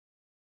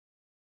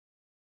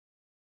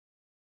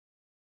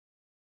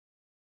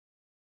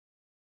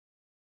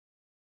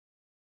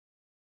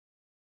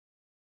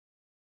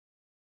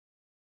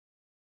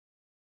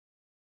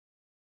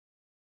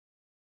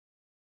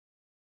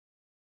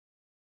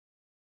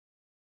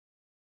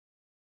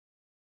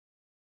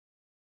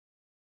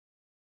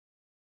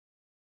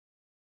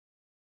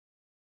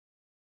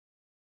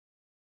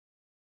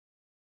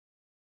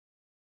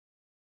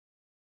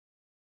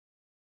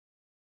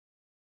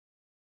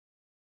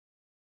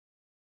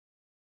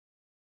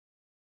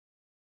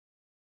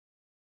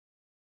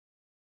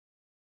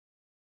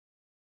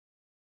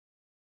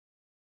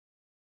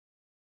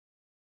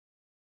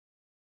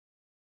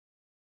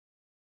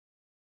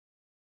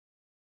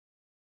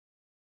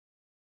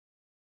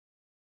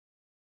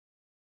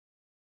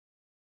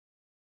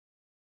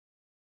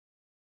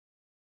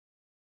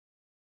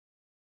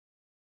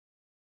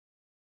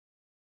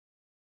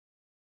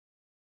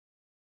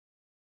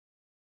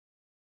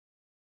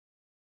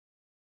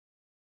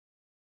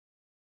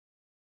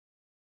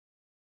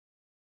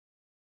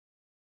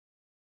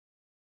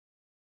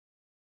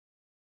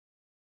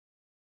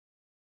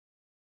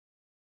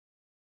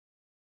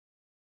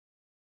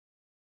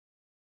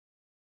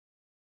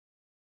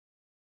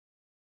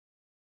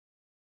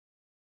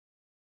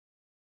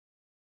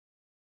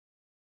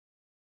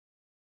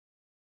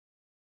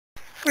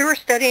We were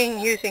studying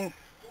using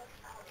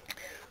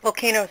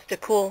volcanoes to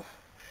cool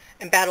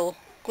and battle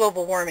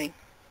global warming.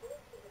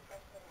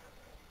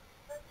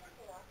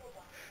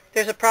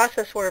 There's a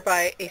process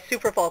whereby a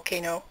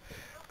supervolcano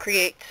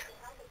creates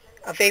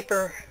a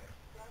vapor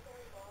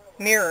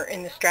mirror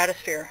in the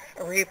stratosphere,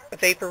 a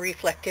vapor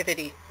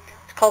reflectivity.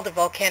 It's called a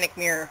volcanic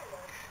mirror.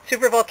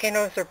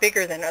 Supervolcanoes are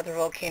bigger than other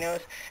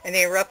volcanoes, and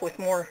they erupt with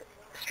more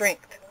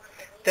strength.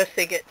 Thus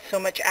they get so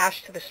much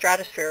ash to the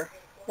stratosphere,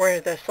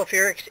 where the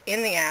sulfurics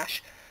in the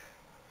ash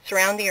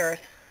surround the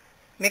Earth,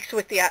 mix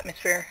with the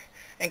atmosphere,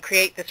 and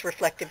create this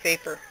reflective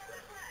vapor.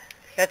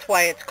 That's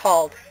why it's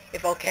called a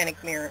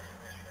volcanic mirror.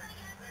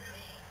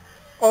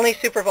 Only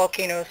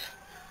supervolcanoes,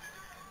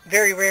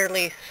 very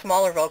rarely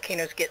smaller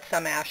volcanoes, get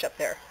some ash up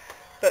there,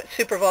 but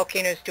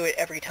supervolcanoes do it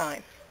every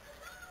time.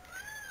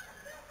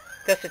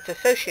 Thus it's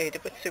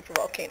associated with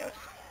supervolcanoes.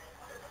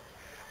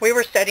 We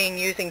were studying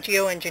using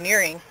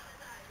geoengineering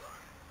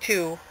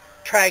to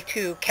try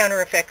to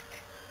counter-effect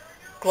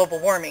global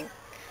warming.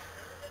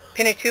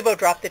 Pinatubo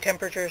dropped the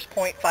temperatures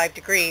 0.5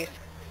 degrees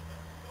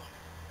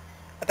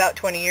about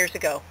 20 years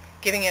ago,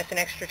 giving us an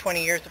extra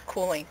 20 years of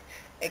cooling.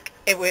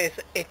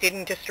 It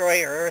didn't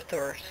destroy Earth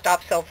or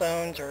stop cell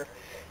phones or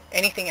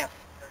anything else.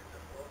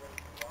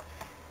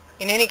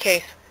 In any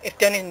case, if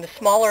done in the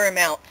smaller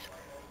amounts,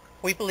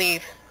 we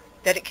believe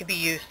that it could be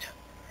used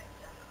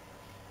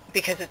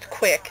because it's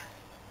quick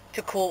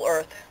to cool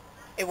Earth.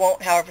 It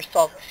won't, however,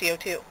 solve the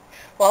CO2.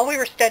 While we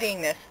were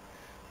studying this,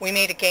 we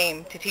made a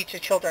game to teach the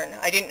children.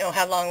 I didn't know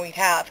how long we'd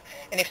have,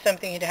 and if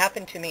something had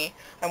happened to me,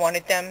 I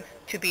wanted them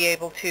to be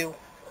able to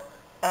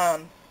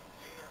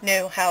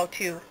know how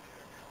to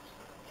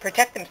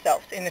protect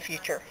themselves in the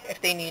future if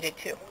they needed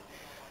to.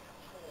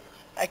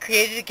 I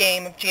created a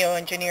game of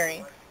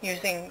geoengineering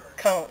using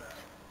cones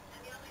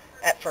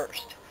at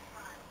first.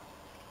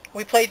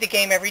 We played the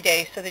game every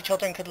day so the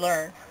children could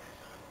learn.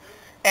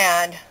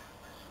 And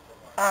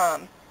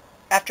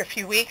after a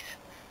few weeks,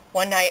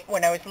 one night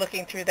when I was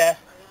looking through the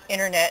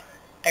internet,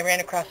 I ran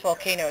across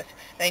volcanoes,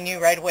 and I knew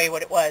right away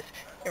what it was.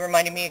 It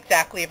reminded me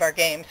exactly of our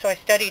game, so I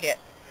studied it.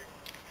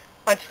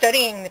 On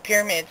studying the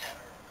pyramids,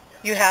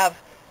 you have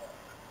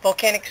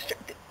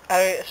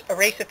a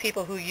race of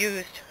people who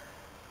used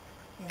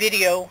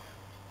video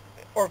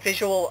or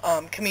visual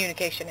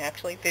communication,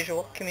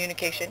 visual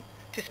communication,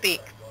 to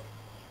speak.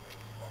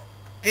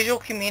 Visual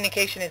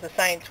communication is a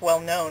science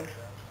well known.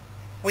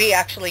 We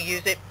actually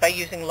use it by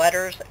using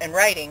letters, and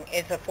writing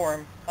is a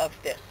form of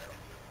this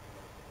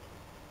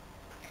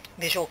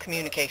visual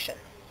communication.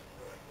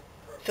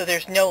 So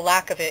there's no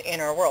lack of it in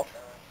our world.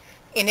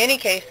 In any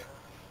case,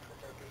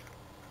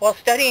 while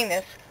studying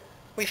this,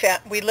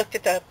 we looked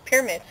at the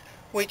pyramids,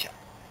 which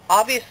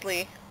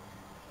obviously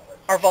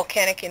are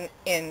volcanic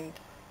in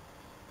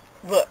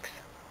looks.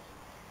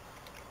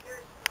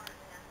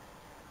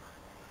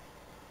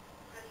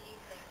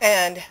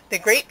 And the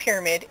Great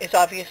Pyramid is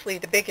obviously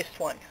the biggest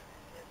one,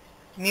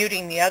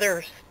 muting the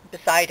others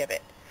beside of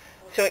it.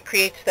 So it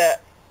creates the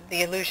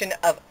illusion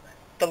of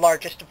the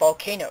largest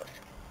volcanoes,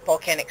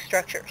 volcanic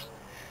structures.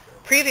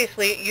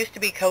 Previously, it used to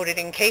be coated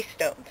in case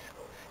stones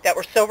that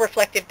were so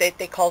reflective that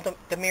they called them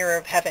the mirror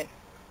of heaven.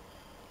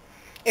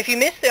 If you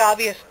miss the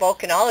obvious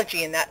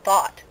volcanology in that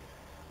thought,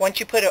 once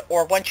you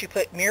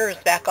put mirrors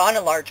back on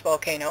a large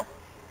volcano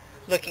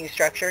looking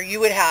structure, you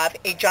would have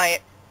a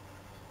giant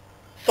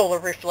solar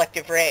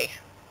reflective ray.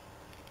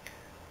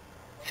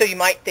 So you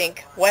might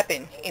think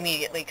weapon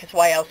immediately, because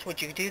why else would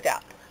you do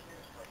that?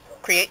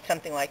 Create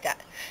something like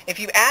that. If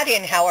you add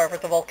in, however,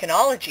 the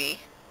volcanology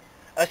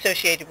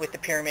associated with the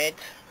pyramids,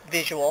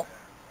 visual,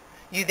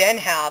 you then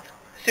have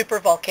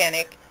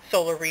supervolcanic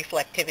solar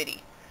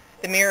reflectivity.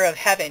 The mirror of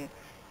heaven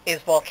is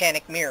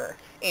volcanic mirror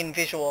in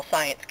visual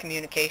science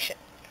communication.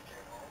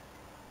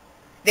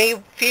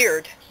 They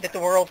feared that the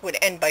world would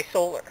end by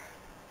solar.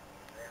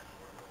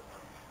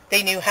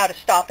 They knew how to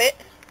stop it,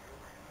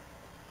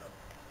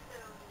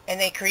 and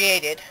they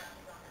created,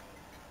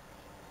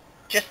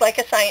 just like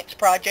a science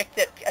project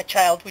that a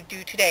child would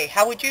do today.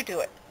 How would you do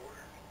it?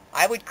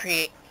 I would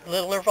create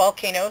littler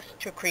volcanoes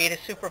to create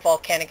a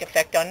supervolcanic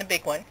effect on the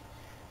big one,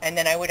 and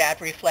then I would add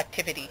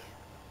reflectivity.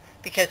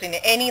 Because in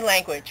any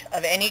language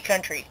of any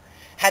country,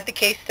 had the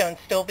case stone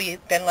still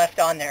been left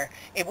on there,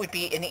 it would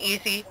be an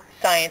easy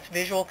science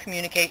visual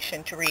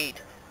communication to read.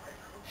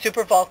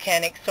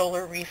 Supervolcanic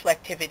solar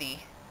reflectivity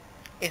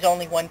is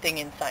only one thing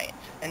in science,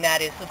 and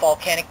that is the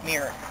volcanic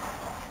mirror.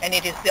 And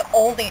it is the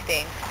only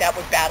thing that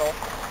would battle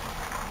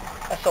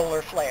a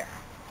solar flare.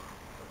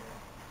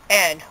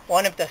 And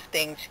one of the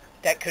things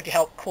that could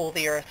help cool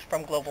the Earth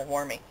from global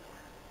warming.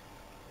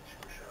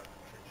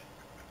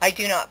 I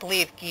do not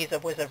believe Giza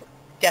was a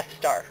Death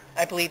Star.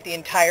 I believe the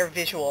entire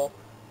visual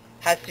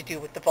has to do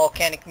with the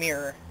volcanic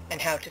mirror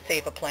and how to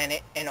save a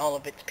planet and all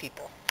of its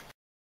people.